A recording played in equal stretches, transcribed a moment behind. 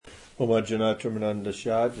Oma jana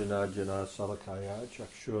terminandasya jana jana salakaya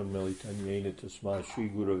chakshun militanyena tasma Shri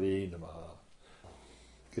Gurave Namaha.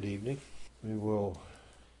 Good evening. We will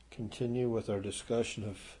continue with our discussion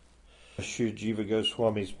of Sri Jiva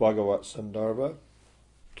Goswami's Bhagavat Sandarbha.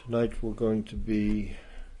 Tonight we're going to be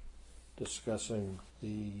discussing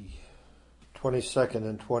the 22nd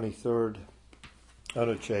and 23rd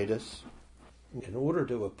Anuchedas. In order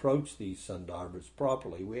to approach these Sandarbhas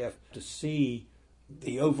properly, we have to see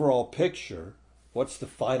the overall picture, what's the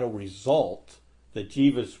final result that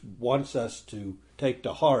Jiva wants us to take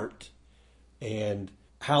to heart, and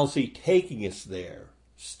how's he taking us there,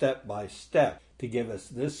 step by step, to give us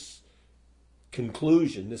this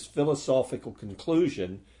conclusion, this philosophical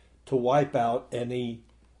conclusion, to wipe out any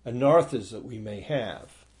anarthas that we may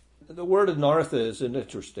have. The word anartha is an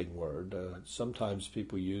interesting word. Sometimes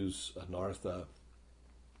people use anartha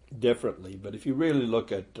differently, but if you really look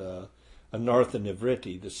at Anartha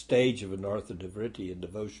Nivritti, the stage of Anartha Nivritti in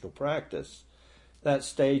devotional practice, that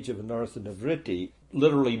stage of Anartha Nivritti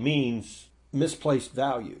literally means misplaced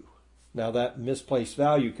value. Now that misplaced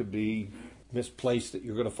value could be misplaced that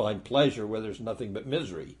you're going to find pleasure where there's nothing but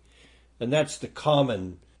misery. And that's the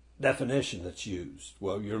common definition that's used.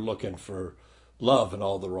 Well, you're looking for love in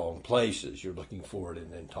all the wrong places. You're looking for it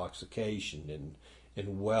in intoxication, in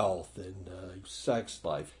wealth, in sex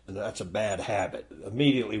life. And that's a bad habit.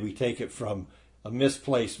 Immediately we take it from a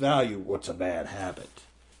misplaced value, what's a bad habit?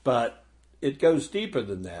 But it goes deeper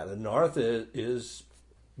than that. Anartha is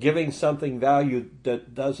giving something value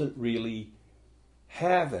that doesn't really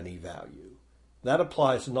have any value. That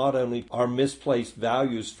applies not only our misplaced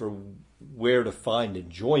values for where to find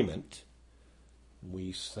enjoyment.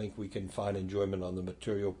 We think we can find enjoyment on the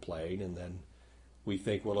material plane, and then we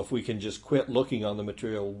think, well, if we can just quit looking on the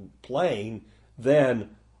material plane,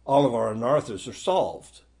 then all of our anarthas are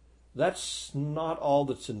solved. That's not all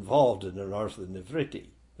that's involved in anartha nivritti,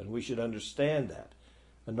 and we should understand that.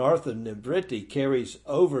 Anartha nivritti carries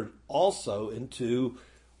over also into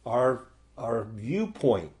our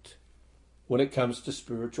viewpoint when it comes to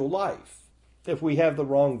spiritual life. If we have the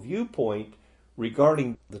wrong viewpoint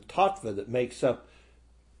regarding the tattva that makes up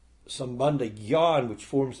Sambandha Gyan, which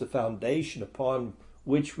forms the foundation upon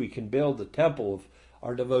which we can build the temple of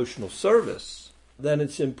our devotional service, then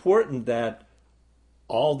it's important that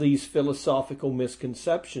all these philosophical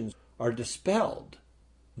misconceptions are dispelled.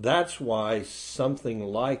 That's why something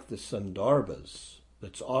like the Sandarbhas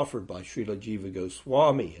that's offered by Srila Jiva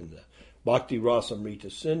Goswami and the Bhakti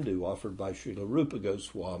Rasamrita Sindhu offered by Srila Rupa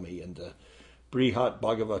Goswami and the Brihat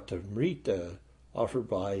Bhagavatamrita offered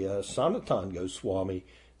by Sanatan Goswami,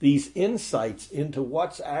 these insights into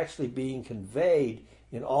what's actually being conveyed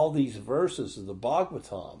in all these verses of the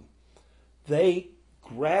Bhagavatam, they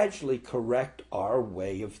gradually correct our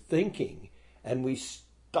way of thinking, and we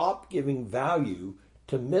stop giving value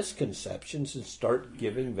to misconceptions and start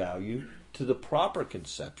giving value to the proper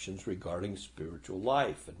conceptions regarding spiritual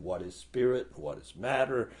life and what is spirit, and what is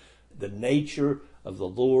matter, the nature of the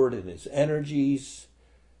Lord and his energies.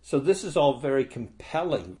 So this is all very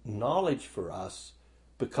compelling knowledge for us,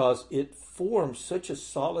 because it forms such a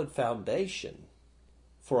solid foundation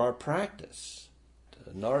for our practice.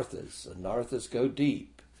 Anarthas go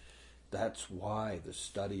deep. That's why the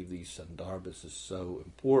study of these Sandarbhas is so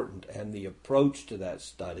important, and the approach to that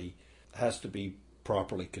study has to be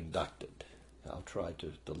properly conducted. I'll try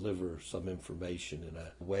to deliver some information in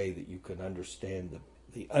a way that you can understand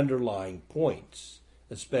the underlying points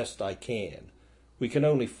as best I can. We can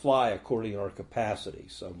only fly according to our capacity,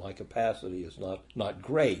 so my capacity is not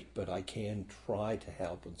great, but I can try to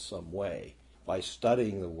help in some way by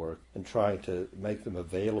studying the work and trying to make them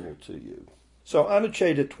available to you. So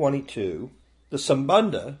Anucheda 22, the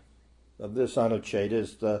Sambandha of this Anucheda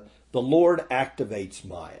is the Lord activates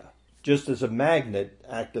Maya, just as a magnet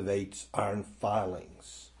activates iron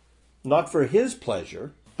filings, not for his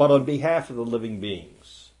pleasure, but on behalf of the living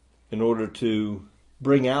beings. In order to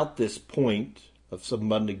bring out this point of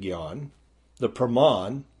Sambandha Gyan, the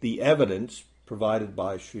Praman, the evidence provided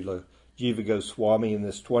by Srila Jiva Goswami in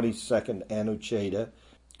this 22nd Anucheda,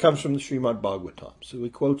 comes from the Srimad Bhagavatam. So he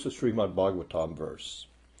quotes a Srimad Bhagavatam verse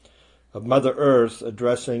of Mother Earth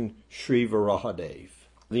addressing Sri Varahadev.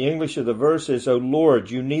 The English of the verse is, O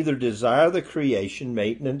Lord, you neither desire the creation,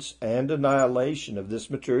 maintenance, and annihilation of this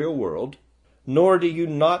material world, nor do you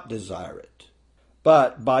not desire it.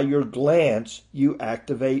 But by your glance you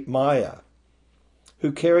activate Maya,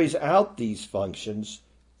 who carries out these functions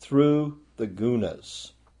through the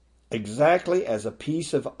gunas, exactly as a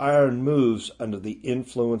piece of iron moves under the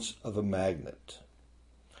influence of a magnet.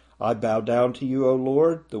 I bow down to you, O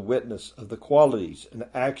Lord, the witness of the qualities and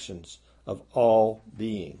actions of all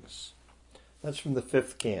beings. That's from the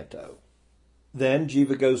 5th canto. Then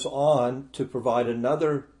Jiva goes on to provide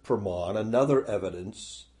another praman, another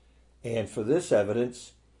evidence, and for this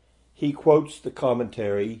evidence, he quotes the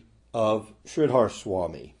commentary of Sridhar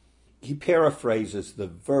Swami. He paraphrases the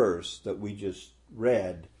verse that we just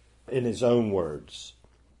read in his own words.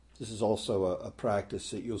 This is also a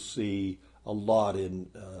practice that you'll see a lot in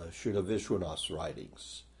Srila Vishwanath's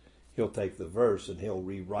writings. He'll take the verse and he'll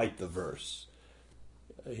rewrite the verse.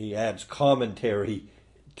 He adds commentary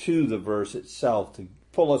to the verse itself to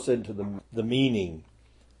pull us into the meaning.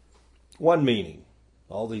 One meaning.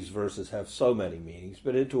 All these verses have so many meanings,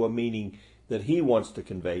 but into a meaning that he wants to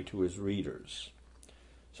convey to his readers.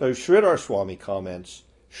 So Sridhar Swami comments,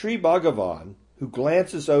 Sri Bhagavan, who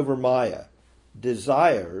glances over Maya,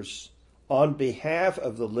 desires on behalf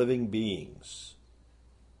of the living beings.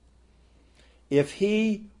 If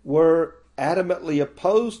he were adamantly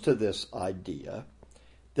opposed to this idea,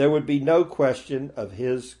 there would be no question of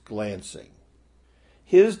his glancing.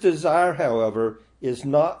 His desire, however, is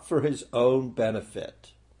not for his own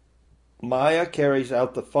benefit. Maya carries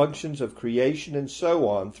out the functions of creation and so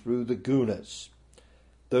on through the gunas.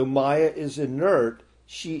 Though Maya is inert,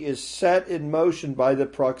 she is set in motion by the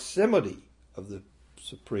proximity of the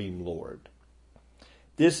Supreme Lord.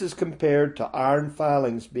 This is compared to iron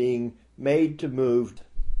filings being made to move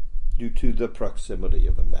due to the proximity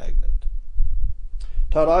of a magnet.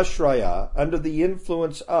 Tadashraya, under the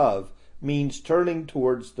influence of, means turning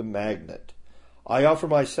towards the magnet. I offer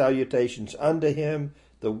my salutations unto him,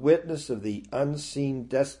 the witness of the unseen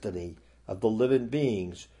destiny of the living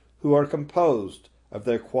beings, who are composed of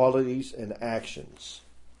their qualities and actions.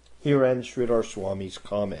 Here ends Sridhar Swami's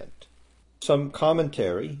comment. Some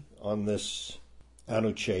commentary on this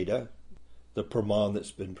Anucheda, the praman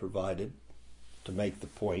that's been provided to make the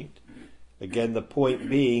point. Again, the point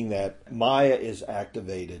being that Maya is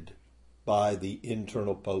activated by the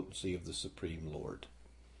internal potency of the Supreme Lord.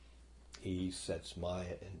 He sets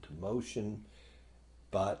Maya into motion,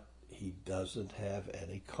 but he doesn't have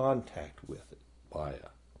any contact with it, Maya.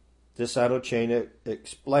 This Anucheda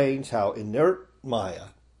explains how inert Maya,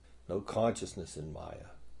 no consciousness in Maya,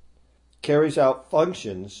 carries out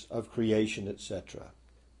functions of creation, etc.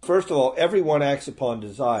 First of all, everyone acts upon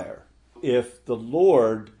desire. If the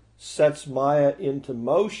Lord sets Maya into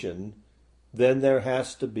motion, then there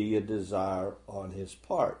has to be a desire on his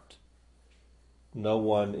part. No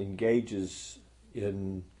one engages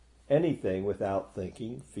in anything without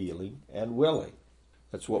thinking, feeling, and willing.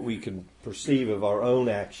 That's what we can perceive of our own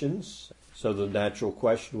actions. So the natural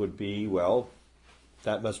question would be, well,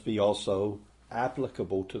 that must be also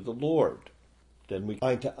applicable to the Lord. Then we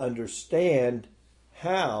try to understand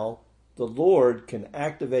how the Lord can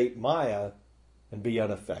activate Maya and be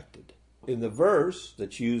unaffected. In the verse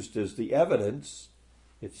that's used as the evidence,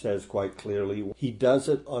 it says quite clearly, he does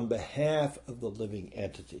it on behalf of the living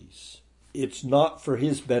entities. It's not for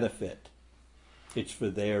his benefit. It's for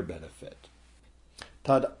their benefit.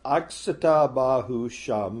 Tad aksata bahu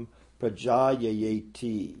sham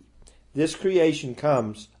prajayayeti. This creation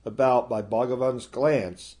comes about by Bhagavan's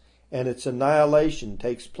glance, and its annihilation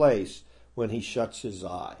takes place when he shuts his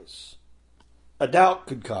eyes. A doubt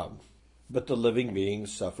could come, but the living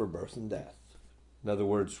beings suffer birth and death. In other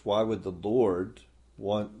words, why would the Lord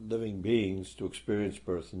want living beings to experience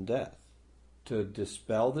birth and death? To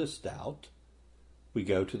dispel this doubt, we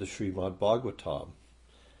go to the Srimad Bhagavatam,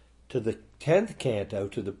 to the 10th canto,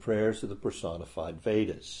 to the prayers of the personified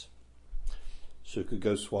Vedas. Sukha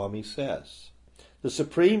Goswami says, the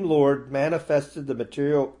Supreme Lord manifested the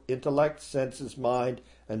material intellect, senses, mind,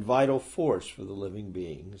 and vital force for the living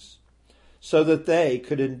beings, so that they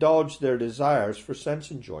could indulge their desires for sense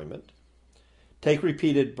enjoyment, take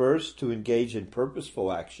repeated births to engage in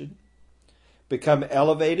purposeful action, become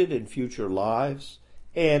elevated in future lives,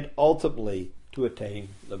 and ultimately to attain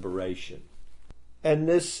liberation. And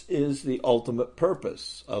this is the ultimate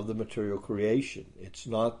purpose of the material creation. It's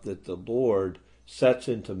not that the Lord sets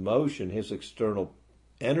into motion his external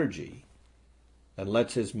energy and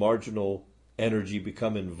lets his marginal energy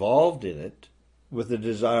become involved in it with the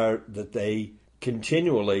desire that they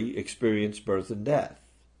continually experience birth and death.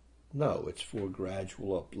 No, it's for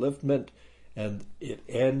gradual upliftment, and it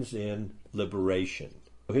ends in liberation.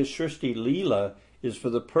 His Srishti Leela is for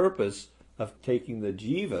the purpose of taking the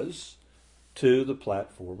jivas to the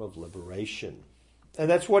platform of liberation. And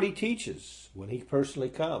that's what he teaches when he personally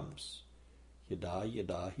comes. Yada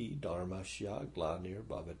yadahi dharmasya glanir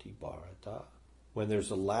bhavati bharata. When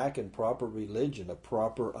there's a lack in proper religion, a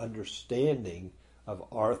proper understanding of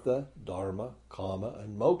artha, dharma, kama,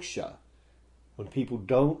 and moksha, when people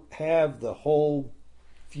don't have the whole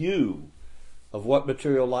view of what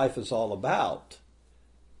material life is all about,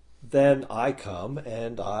 then I come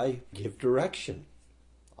and I give direction.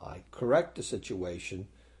 I correct the situation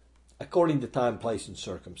according to time, place, and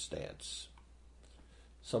circumstance.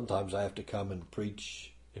 Sometimes I have to come and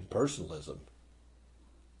preach impersonalism,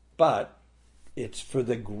 but it's for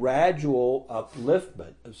the gradual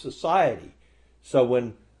upliftment of society. So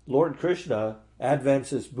when Lord Krishna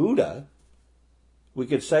advents as Buddha, we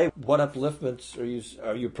could say, what upliftments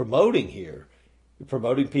are you promoting here? You're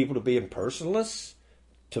promoting people to be impersonalists?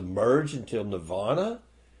 To merge until nirvana?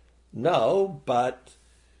 No, but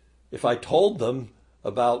if I told them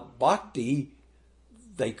about bhakti,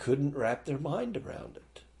 they couldn't wrap their mind around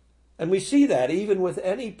it. And we see that even with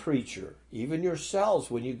any preacher, even yourselves,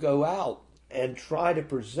 when you go out and try to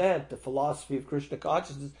present the philosophy of Krishna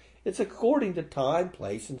consciousness, it's according to time,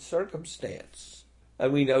 place, and circumstance.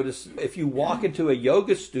 And we notice if you walk into a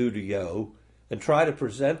yoga studio and try to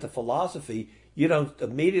present the philosophy, you don't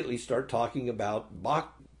immediately start talking about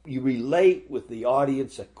bhakti. You relate with the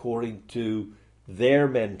audience according to their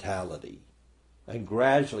mentality. And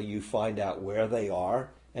gradually you find out where they are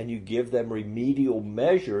and you give them remedial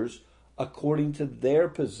measures according to their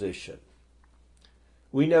position.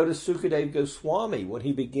 We notice Sukadeva Goswami, when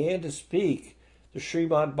he began to speak the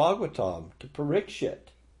Srimad Bhagavatam to Parikshit,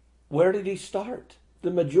 where did he start? The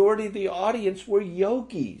majority of the audience were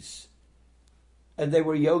yogis. And they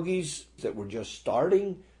were yogis that were just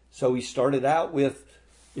starting. So he started out with,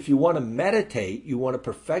 if you want to meditate, you want to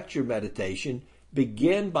perfect your meditation,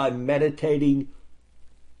 begin by meditating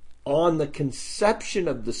on the conception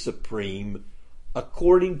of the Supreme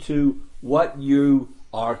according to what you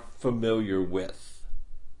are familiar with.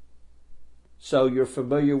 So you're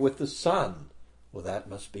familiar with the sun. Well, that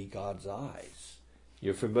must be God's eyes.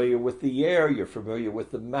 You're familiar with the air. You're familiar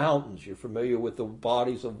with the mountains. You're familiar with the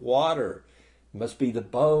bodies of water. It must be the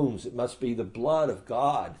bones. It must be the blood of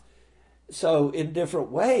God. So in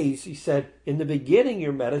different ways, he said, in the beginning,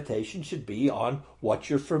 your meditation should be on what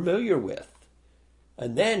you're familiar with.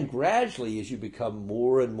 And then gradually, as you become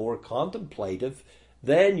more and more contemplative,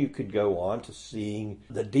 then you could go on to seeing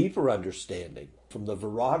the deeper understanding. From the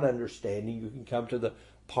Virat understanding, you can come to the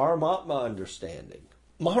Paramatma understanding.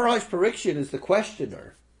 Maharaj Parikshit is the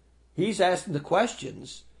questioner. He's asking the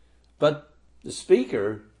questions, but the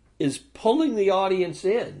speaker is pulling the audience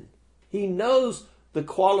in. He knows the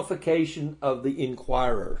qualification of the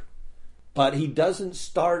inquirer, but he doesn't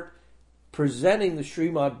start presenting the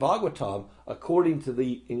Srimad Bhagavatam according to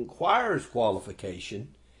the inquirer's qualification.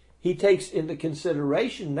 He takes into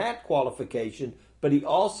consideration that qualification, but he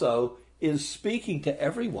also is speaking to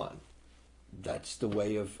everyone. That's the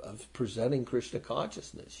way of presenting Krishna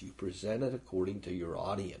consciousness. You present it according to your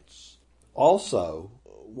audience. Also,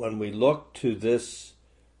 when we look to this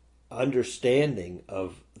understanding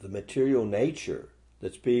of the material nature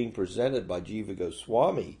that's being presented by Jiva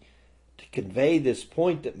Goswami to convey this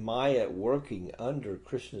point that Maya working under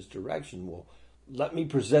Krishna's direction will let me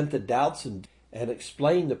present the doubts and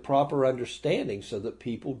explain the proper understanding so that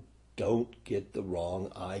people don't get the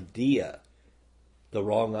wrong idea. The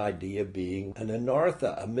wrong idea being an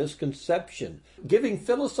anartha, a misconception, giving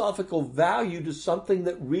philosophical value to something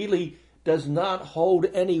that really does not hold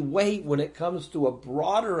any weight when it comes to a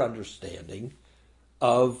broader understanding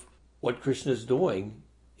of what Krishna is doing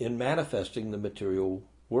in manifesting the material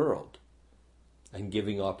world and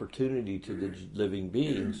giving opportunity to the living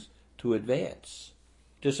beings to advance,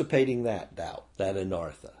 dissipating that doubt, that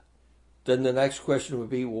anartha. Then the next question would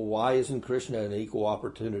be, well, why isn't Krishna an equal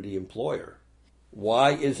opportunity employer?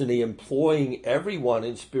 Why isn't he employing everyone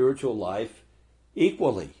in spiritual life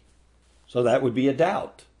equally? So that would be a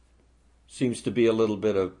doubt. Seems to be a little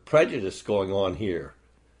bit of prejudice going on here.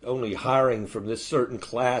 Only hiring from this certain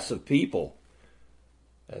class of people.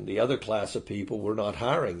 And the other class of people we're not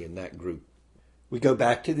hiring in that group. We go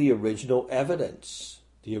back to the original evidence,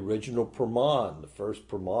 the original praman, the first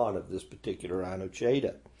praman of this particular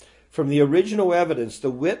Anucheda. From the original evidence,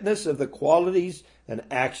 the witness of the qualities and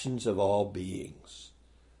actions of all beings.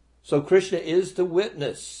 So Krishna is the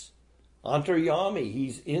witness. Antaryami,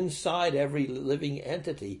 he's inside every living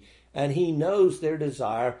entity, and he knows their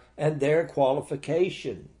desire and their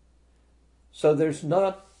qualification. So there's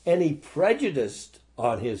not any prejudice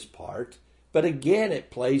on his part, but again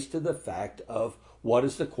it plays to the fact of what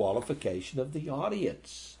is the qualification of the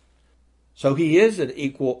audience. So he is an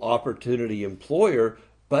equal opportunity employer,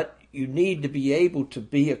 but you need to be able to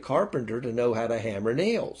be a carpenter to know how to hammer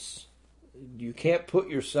nails. You can't put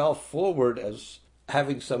yourself forward as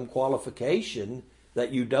having some qualification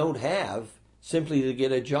that you don't have simply to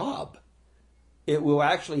get a job. It will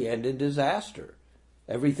actually end in disaster.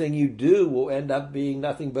 Everything you do will end up being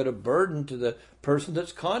nothing but a burden to the person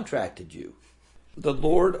that's contracted you. The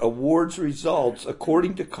Lord awards results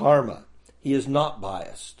according to karma. He is not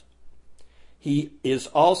biased. He is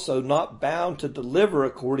also not bound to deliver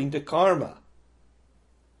according to karma,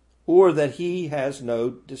 or that he has no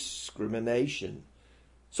discrimination.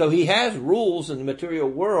 So he has rules in the material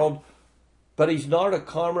world, but he's not a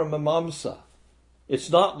karma mimamsa. It's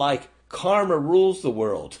not like karma rules the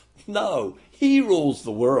world. No, he rules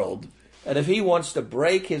the world. And if he wants to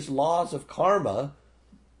break his laws of karma,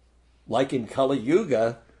 like in Kali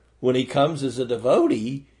Yuga, when he comes as a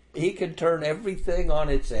devotee, he can turn everything on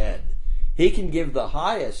its head. He can give the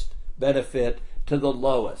highest benefit to the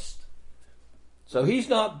lowest. So he's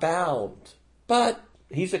not bound, but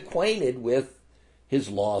he's acquainted with his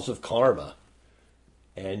laws of karma.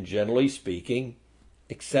 And generally speaking,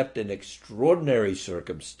 except in extraordinary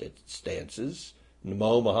circumstances,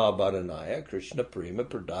 Namo Mahabharanaya, Krishna Prema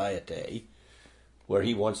Pradayate, where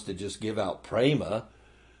he wants to just give out prema,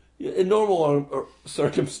 in normal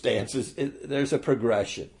circumstances, there's a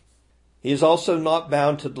progression. He is also not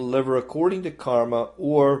bound to deliver according to karma,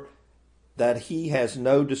 or that he has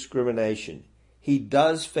no discrimination. He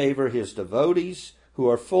does favor his devotees who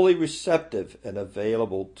are fully receptive and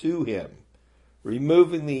available to him,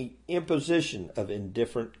 removing the imposition of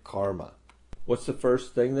indifferent karma. What's the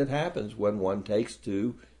first thing that happens when one takes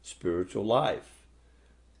to spiritual life?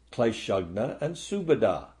 Kleshagna and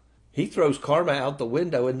Subhada. He throws karma out the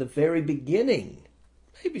window in the very beginning.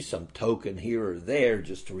 Maybe some token here or there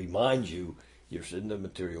just to remind you you're in the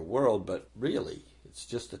material world, but really, it's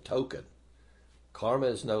just a token. Karma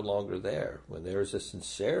is no longer there when there is a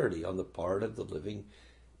sincerity on the part of the living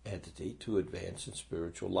entity to advance in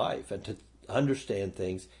spiritual life and to understand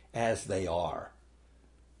things as they are,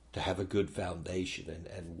 to have a good foundation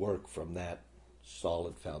and work from that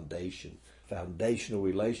solid foundation, foundational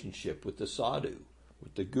relationship with the sadhu,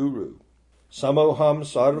 with the guru. Samoham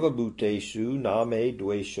sarva bhuteshu name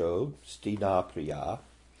dvesho stina priya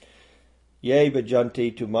ye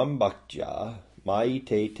bhajanti tumam bhaktya mai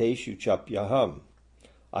te teshu chapyaham.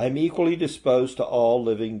 I am equally disposed to all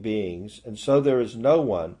living beings, and so there is no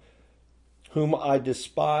one whom I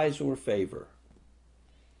despise or favor.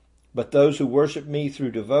 But those who worship me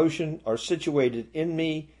through devotion are situated in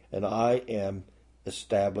me, and I am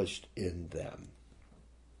established in them.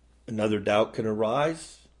 Another doubt can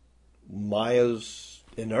arise. Maya's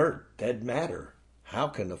inert, dead matter. How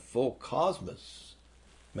can a full cosmos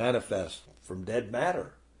manifest from dead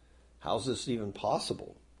matter? How's this even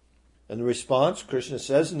possible? And the response, Krishna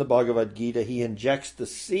says in the Bhagavad Gita, he injects the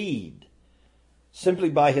seed simply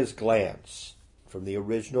by his glance. From the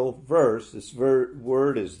original verse, this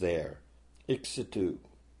word is there, iksitu.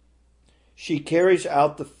 She carries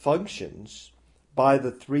out the functions by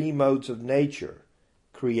the three modes of nature: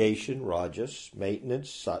 creation, rajas;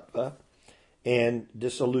 maintenance, sattva; and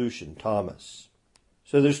dissolution, tamas.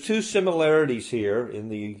 So there's two similarities here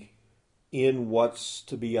in what's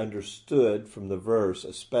to be understood from the verse,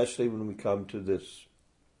 especially when we come to this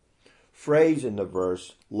phrase in the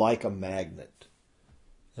verse, like a magnet.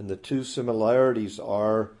 And the two similarities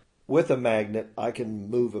are, with a magnet, I can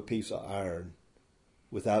move a piece of iron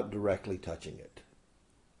without directly touching it.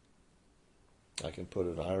 I can put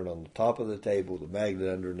an iron on the top of the table, the magnet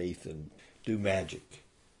underneath, and do magic.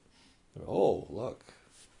 Oh, look.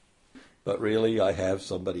 But really, I have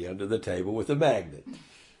somebody under the table with a magnet.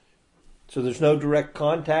 So there's no direct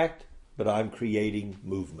contact, but I'm creating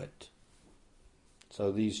movement. So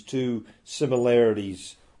these two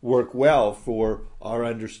similarities work well for our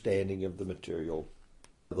understanding of the material.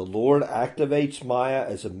 The Lord activates Maya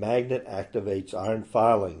as a magnet activates iron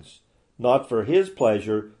filings, not for his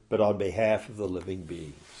pleasure, but on behalf of the living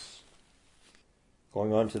beings.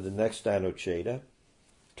 Going on to the next Anucheta,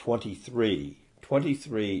 23.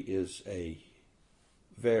 23 is a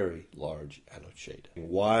very large Anucheta.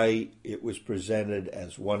 Why it was presented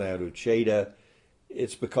as one Anucheta,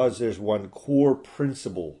 it's because there's one core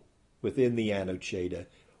principle within the Anucheta.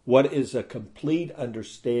 What is a complete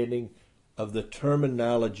understanding of the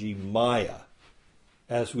terminology Maya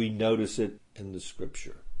as we notice it in the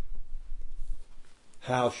scripture?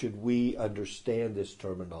 How should we understand this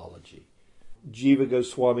terminology? Jiva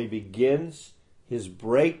Goswami begins his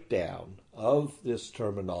breakdown of this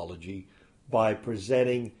terminology by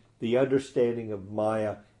presenting the understanding of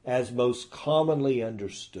Maya as most commonly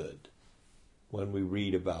understood when we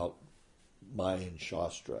read about Mayan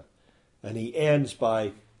Shastra. And he ends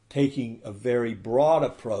by taking a very broad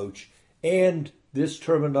approach, and this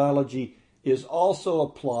terminology is also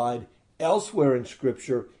applied elsewhere in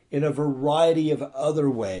Scripture in a variety of other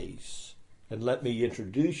ways. And let me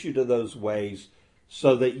introduce you to those ways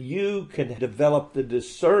so that you can develop the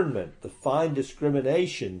discernment, the fine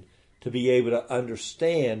discrimination to be able to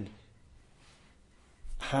understand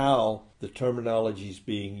how the terminology is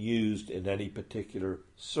being used in any particular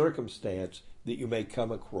circumstance that you may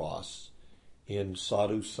come across in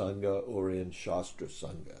Sadhu Sangha or in Shastra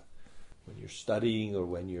Sangha, when you're studying or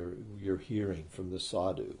when you're hearing from the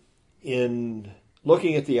sadhu. In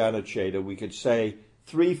looking at the Anucheta, we could say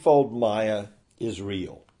threefold Maya is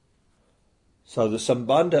real. So the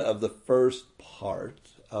Sambandha of the first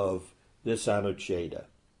part of this Anucheta,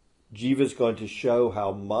 Jiva is going to show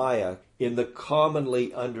how Maya, in the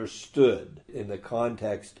commonly understood, in the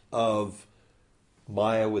context of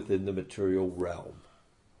Maya within the material realm,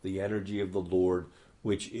 the energy of the Lord,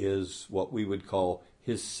 which is what we would call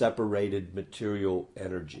his separated material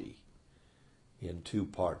energy in two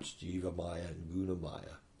parts, Jiva Maya and Guna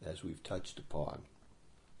Maya, as we've touched upon.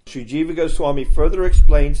 Sri Jiva Goswami further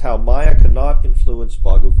explains how Maya cannot influence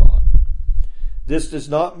Bhagavan. This does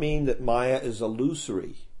not mean that Maya is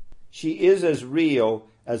illusory. She is as real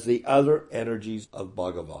as the other energies of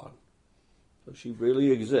Bhagavan. So she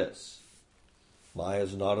really exists. Maya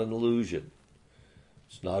is not an illusion.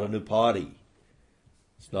 It's not an upadi.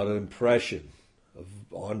 It's not an impression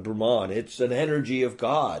on Brahman. It's an energy of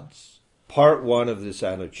God's. Part 1 of this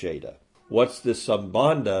Anucheta. What's the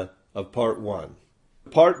Sambandha of Part 1?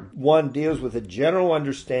 Part 1 deals with a general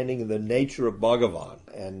understanding of the nature of Bhagavan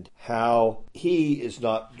and how he is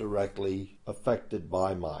not directly affected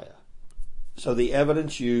by Maya. So the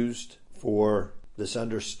evidence used for this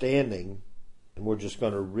understanding, and we're just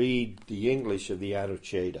going to read the English of the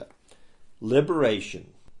Anucheta.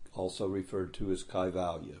 Liberation, also referred to as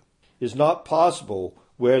Kaivalya, is not possible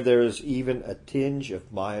where there is even a tinge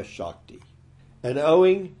of Maya Shakti. And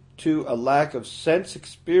owing to a lack of sense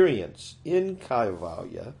experience in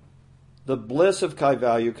Kaivalya, the bliss of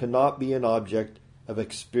Kaivalya cannot be an object of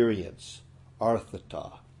experience,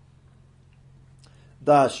 arthata.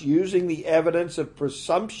 Thus, using the evidence of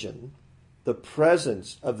presumption, the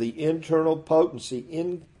presence of the internal potency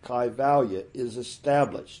in Kaivalya is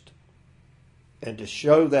established. And to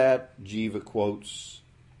show that, Jiva quotes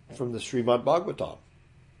from the Srimad Bhagavatam.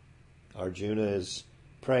 Arjuna is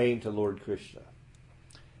praying to Lord Krishna.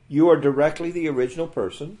 You are directly the original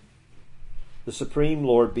person, the Supreme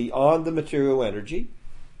Lord beyond the material energy.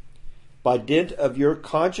 By dint of your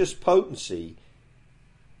conscious potency,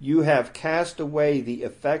 you have cast away the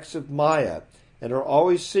effects of Maya and are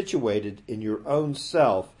always situated in your own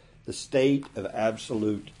self, the state of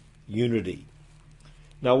absolute unity.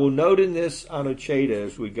 Now we'll note in this Anucheta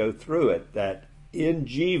as we go through it that in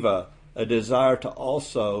Jiva a desire to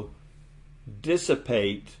also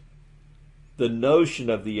dissipate the notion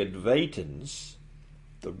of the Advaitins,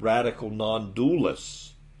 the radical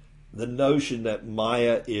non-dualists, the notion that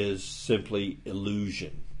Maya is simply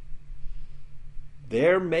illusion.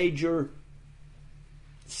 Their major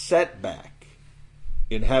setback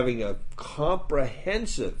in having a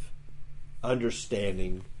comprehensive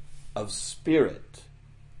understanding of spirit,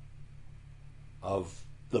 of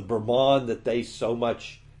the Brahman that they so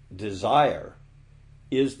much desire,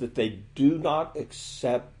 is that they do not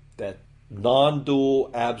accept that non-dual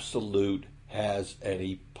absolute has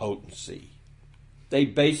any potency. They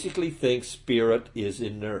basically think spirit is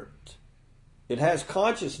inert. It has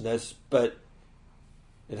consciousness, but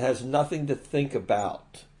it has nothing to think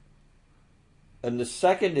about. And the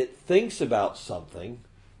second it thinks about something,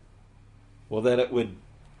 well, then it would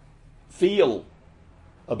feel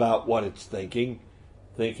about what it's thinking,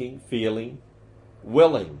 feeling,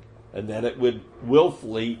 willing, and then it would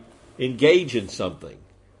willfully engage in something.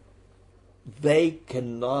 They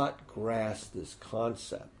cannot grasp this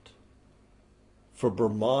concept. For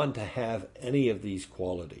Brahman to have any of these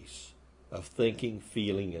qualities of thinking,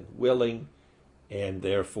 feeling, and willing, and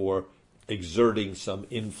therefore exerting some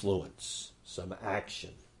influence, some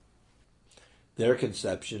action. Their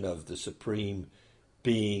conception of the Supreme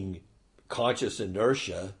being conscious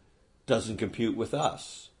inertia doesn't compute with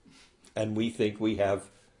us. And we think we have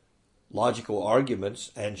logical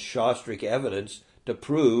arguments and shastric evidence to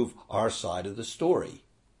prove our side of the story.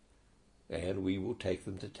 And we will take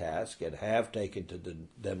them to task and have taken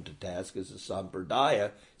them to task as a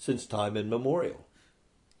sampradaya since time immemorial.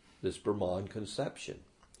 This Brahman conception.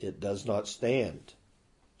 It does not stand.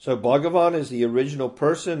 So Bhagavan is the original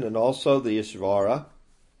person and also the Isvara,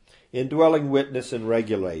 indwelling witness and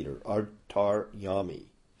regulator, Antaryami.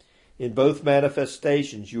 In both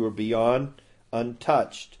manifestations you are beyond,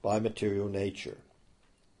 untouched by material nature.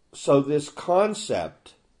 So this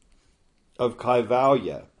concept of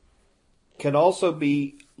Kaivalya can also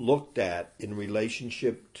be looked at in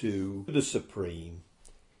relationship to the Supreme,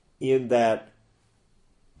 in that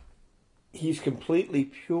He's completely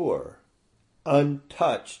pure,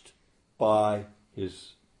 untouched by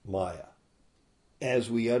his Maya. As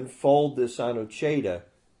we unfold this Anucheta,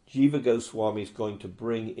 Jiva Goswami is going to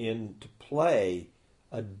bring into play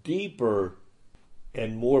a deeper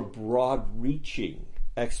and more broad-reaching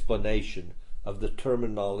explanation of the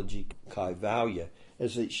terminology Kaivalya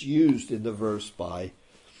as it's used in the verse by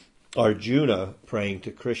Arjuna praying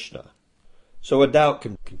to Krishna. So a doubt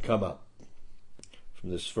can come up from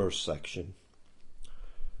this first section.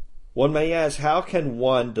 One may ask, how can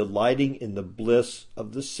one delighting in the bliss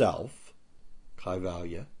of the self,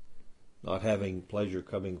 Kaivalya, not having pleasure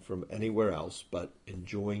coming from anywhere else but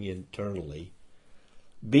enjoying internally,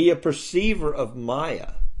 be a perceiver of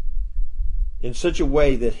Maya in such a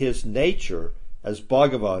way that his nature as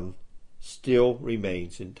Bhagavan still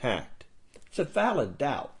remains intact? It's a valid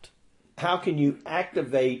doubt. How can you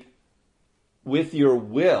activate with your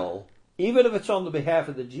will, even if it's on the behalf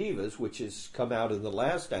of the jivas, which has come out in the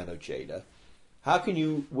last Anucheta, how can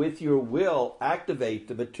you with your will activate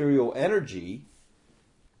the material energy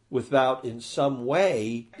without in some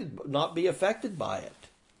way not be affected by it?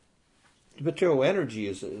 The material energy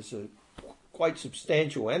is a quite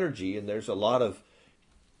substantial energy, and there's a lot of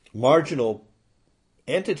marginal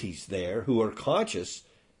entities there who are conscious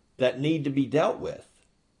that need to be dealt with.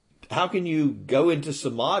 How can you go into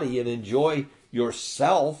samadhi and enjoy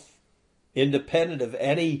yourself independent of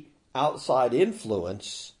any outside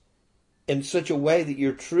influence in such a way that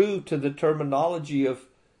you're true to the terminology of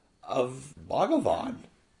Bhagavan?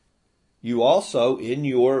 You also, in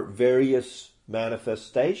your various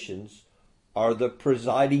manifestations, are the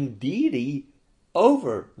presiding deity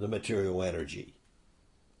over the material energy.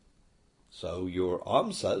 So your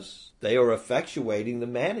amsas, they are effectuating the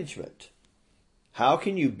management. How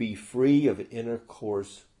can you be free of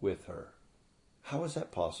intercourse with her? How is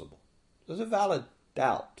that possible? There's a valid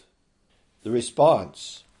doubt. The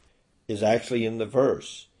response is actually in the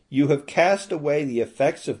verse. You have cast away the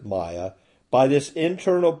effects of Maya. By this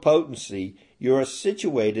internal potency, you are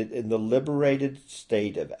situated in the liberated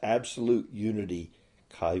state of absolute unity,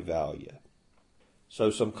 Kaivalya. So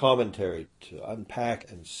some commentary to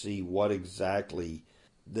unpack and see what exactly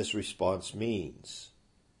this response means.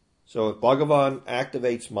 So if Bhagavan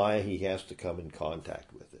activates Maya, he has to come in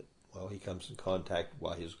contact with it. Well, he comes in contact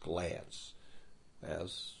by his glance.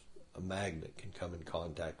 As a magnet can come in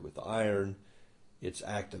contact with iron, it's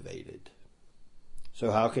activated.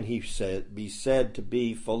 So how can he be said to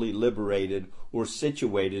be fully liberated or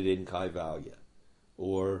situated in Kaivalya?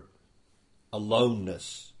 Or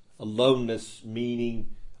aloneness. Aloneness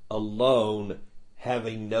meaning alone,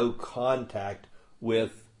 having no contact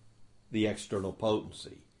with the external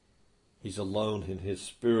potency. He's alone in his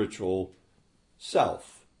spiritual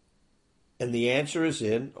self. And the answer is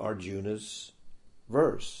in Arjuna's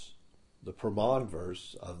verse, the Praman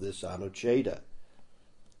verse of this Anucheta.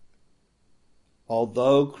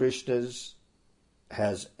 Although Krishna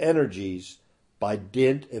has energies by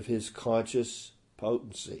dint of his conscious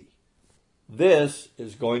potency. This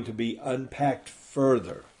is going to be unpacked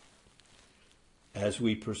further as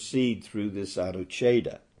we proceed through this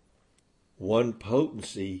Anucheta. One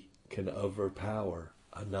potency can overpower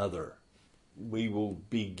another. We will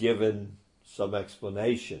be given some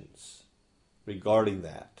explanations regarding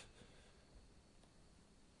that.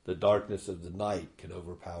 The darkness of the night can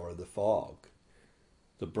overpower the fog.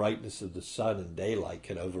 The brightness of the sun and daylight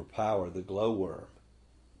can overpower the glowworm.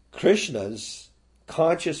 Krishna's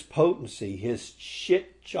conscious potency, his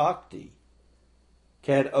Chit Shakti,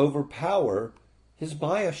 can overpower his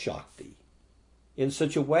Maya Shakti in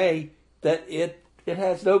such a way that it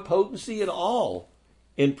has no potency at all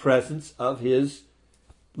in presence of his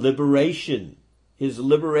liberation, his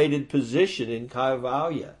liberated position in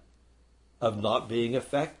Kaivalya of not being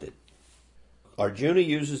affected. Arjuna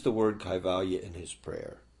uses the word Kaivalya in his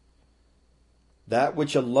prayer. That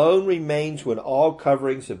which alone remains when all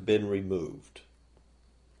coverings have been removed.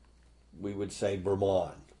 We would say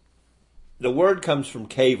Brahman. The word comes from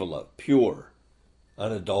Kevala, pure,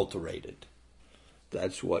 unadulterated.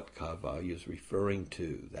 That's what Kaivalya is referring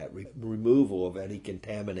to, that removal of any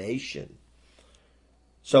contamination.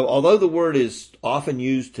 So although the word is often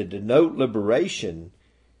used to denote liberation,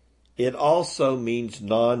 it also means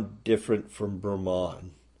non-different from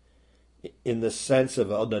Brahman, in the sense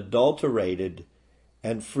of unadulterated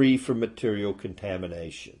and free from material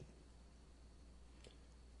contamination.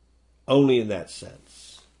 Only in that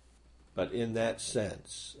sense. But in that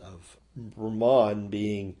sense of Brahman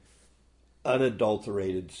being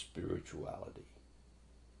unadulterated spirituality.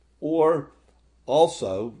 Or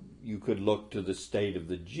also, you could look to the state of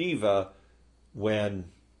the jiva when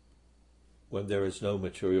when there is no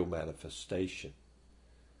material manifestation.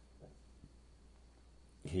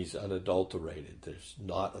 He's unadulterated. There's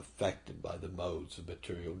not affected by the modes of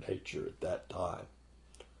material nature at that time.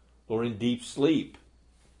 Or in deep sleep,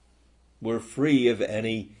 we're free of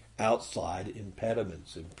any outside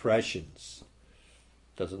impediments, impressions.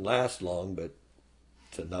 Doesn't last long, but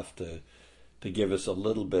it's enough to give us a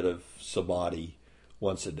little bit of samadhi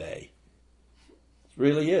once a day. It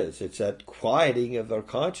really is. It's that quieting of our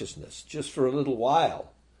consciousness just for a little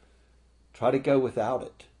while. Try to go without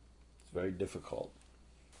it. It's very difficult.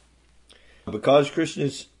 Because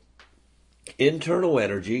Krishna's internal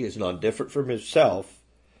energy is not different from himself,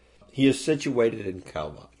 he is situated in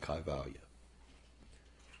Kaivalya.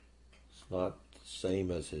 It's not the same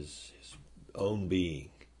as his own being.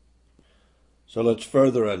 So let's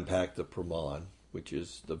further unpack the Praman, which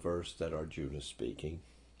is the verse that Arjuna is speaking.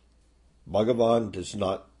 Bhagavan does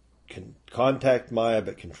not contact Maya,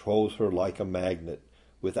 but controls her like a magnet,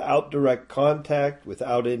 without direct contact,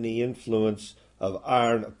 without any influence of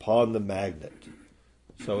iron upon the magnet.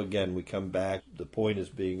 So again, we come back. The point is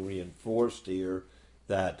being reinforced here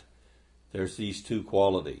that there's these two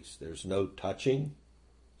qualities. There's no touching,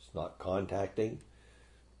 it's not contacting,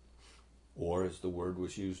 or as the word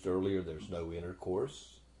was used earlier, there's no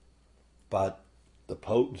intercourse. But the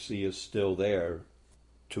potency is still there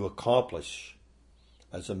to accomplish,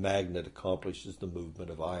 as a magnet accomplishes the movement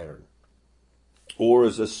of iron. Or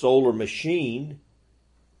as a solar machine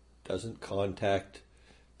doesn't contact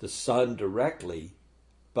the sun directly,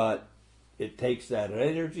 but it takes that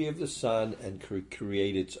energy of the sun and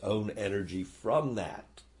create its own energy from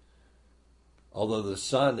that. Although the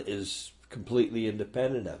sun is completely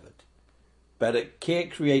independent of it. But it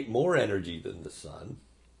can't create more energy than the sun,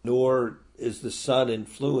 nor is the sun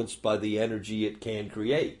influenced by the energy it can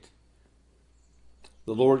create.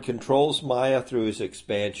 The Lord controls Maya through his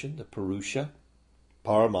expansion, the Purusha,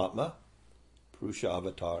 Paramatma. Purusha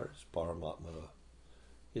avatars, Paramatma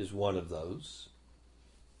is one of those.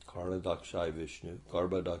 Karna Dakshai Vishnu,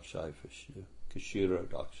 Garbha Dakshai Vishnu, Kashira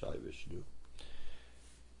Dakshai Vishnu,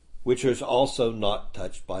 which is also not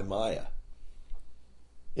touched by Maya.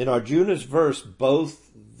 In Arjuna's verse, both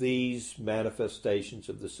these manifestations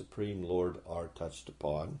of the Supreme Lord are touched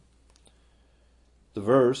upon. The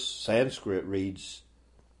verse, Sanskrit, reads,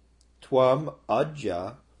 Tvam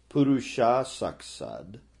Ajya Purusha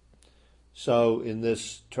Saksad. So in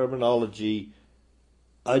this terminology,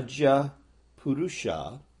 Ajya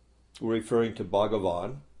Purusha, we're referring to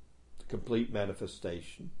Bhagavan, the complete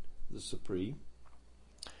manifestation, the Supreme,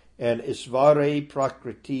 and Isvare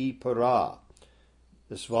Prakriti Para.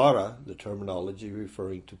 Isvara, the terminology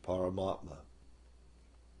referring to Paramatma.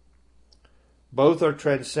 Both are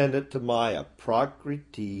transcendent to Maya,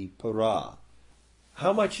 Prakriti Para.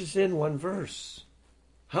 How much is in one verse?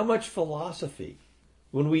 How much philosophy?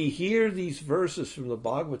 When we hear these verses from the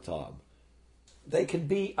Bhagavatam, they can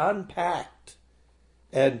be unpacked.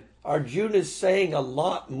 And Arjuna is saying a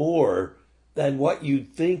lot more than what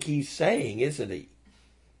you'd think he's saying, isn't he?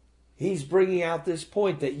 He's bringing out this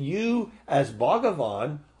point that you, as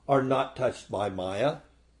Bhagavan, are not touched by Maya,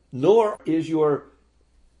 nor is your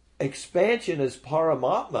expansion as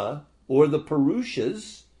Paramatma, or the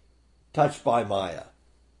Purushas, touched by Maya.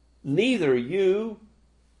 Neither you,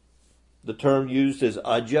 the term used is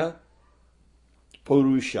Ajya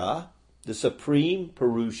Purusha, the Supreme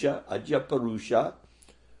Purusha, Ajya Purusha,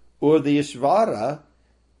 or the Isvara,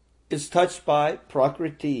 is touched by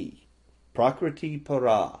Prakriti, Prakriti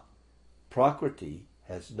Para. Prakriti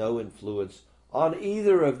has no influence on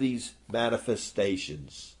either of these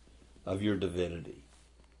manifestations of your divinity.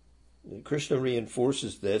 Krishna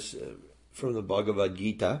reinforces this from the Bhagavad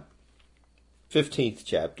Gita, 15th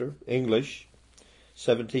chapter, English,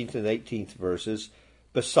 17th and 18th verses.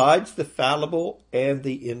 Besides the fallible and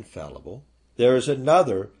the infallible, there is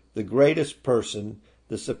another, the greatest person,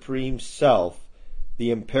 the Supreme Self, the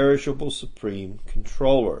imperishable Supreme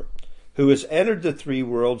Controller, who has entered the three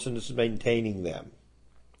worlds and is maintaining them.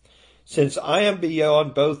 Since I am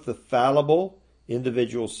beyond both the fallible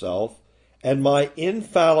individual self and my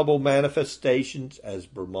infallible manifestations as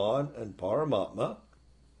Brahman and Paramatma,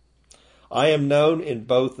 I am known in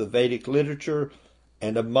both the Vedic literature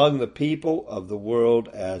and among the people of the world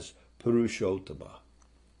as Purushottama.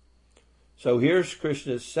 So here's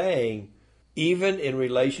Krishna saying, even in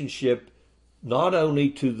relationship not only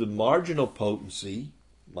to the marginal potency,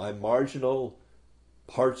 my marginal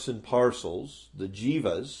parts and parcels, the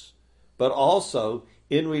jivas, but also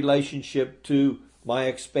in relationship to my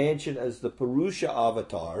expansion as the Purusha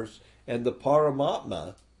avatars and the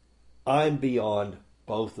Paramatma, I'm beyond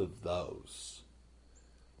both of those.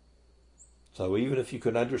 So even if you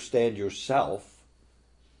can understand yourself,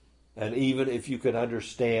 and even if you can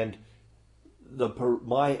understand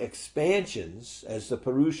my expansions as the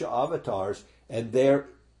Purusha avatars and their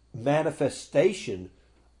manifestation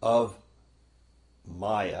of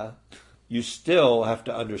Maya, you still have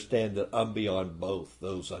to understand that I'm beyond both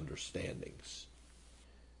those understandings.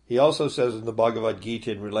 He also says in the Bhagavad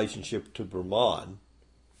Gita in relationship to Brahman,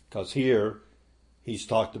 because here he's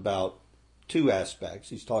talked about two aspects.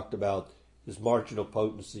 He's talked about his marginal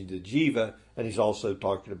potency, the jiva, and he's also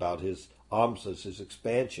talking about his amsas, his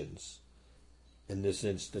expansions. In this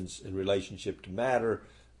instance, in relationship to matter,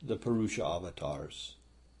 the Purusha avatars.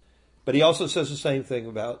 But he also says the same thing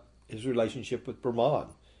about his relationship with Brahman.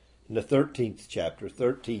 In the 13th chapter,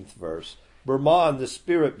 13th verse, Brahman, the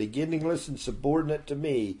spirit, beginningless and subordinate to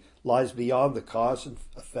me, lies beyond the cause and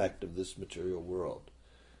effect of this material world.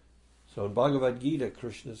 So in Bhagavad Gita,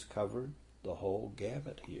 Krishna's covered the whole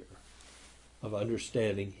gamut here of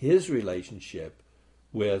understanding his relationship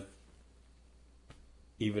with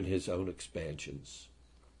even his own expansions,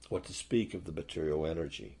 what to speak of the material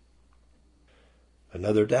energy.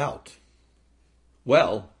 Another doubt.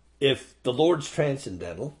 Well, if the Lord's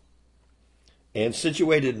transcendental and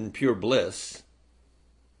situated in pure bliss,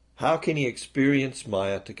 how can he experience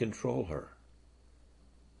Maya to control her?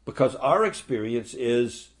 Because our experience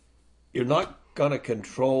is you're not going to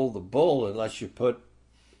control the bull unless you put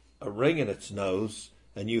a ring in its nose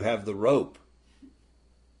and you have the rope.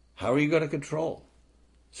 How are you going to control?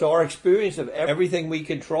 So our experience of everything we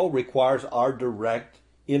control requires our direct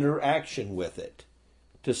interaction with it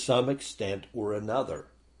to some extent or another.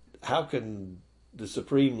 How can the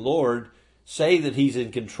Supreme Lord say that he's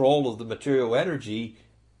in control of the material energy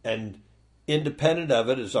and independent of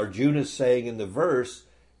it, as Arjuna is saying in the verse,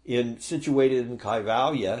 situated in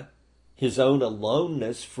Kaivalya, his own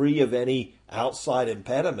aloneness, free of any outside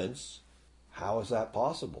impediments? How is that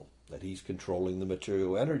possible, that he's controlling the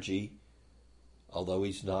material energy, although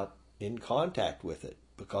he's not in contact with it?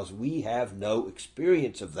 Because we have no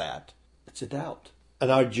experience of that. It's a doubt.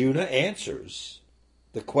 And Arjuna answers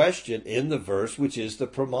the question in the verse, which is the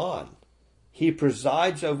Praman. He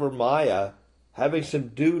presides over Maya, having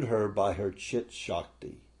subdued her by her Chit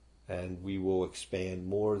Shakti. And we will expand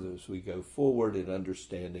more as we go forward in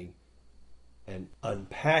understanding and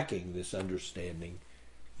unpacking this understanding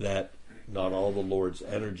that not all the Lord's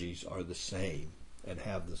energies are the same and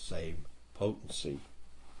have the same potency.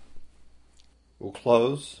 We'll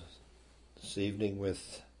close this evening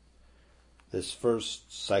with this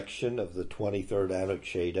first section of the 23rd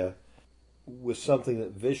Anucheda with something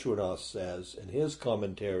that Vishwanath says in his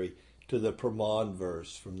commentary to the Praman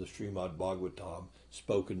verse from the Srimad Bhagavatam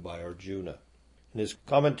spoken by Arjuna. In his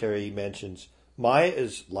commentary he mentions, Maya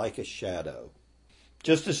is like a shadow.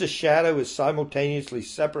 Just as a shadow is simultaneously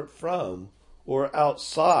separate from or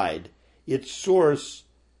outside its source,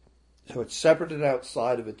 so it's separate and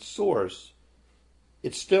outside of its source,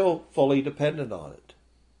 it's still fully dependent on it.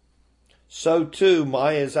 So too,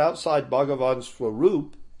 Maya is outside Bhagavan's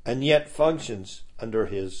Swarup and yet functions under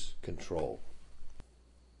his control.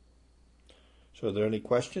 So are there any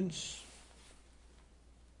questions?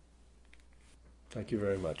 Thank you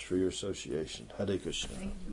very much for your association. Hare Krishna.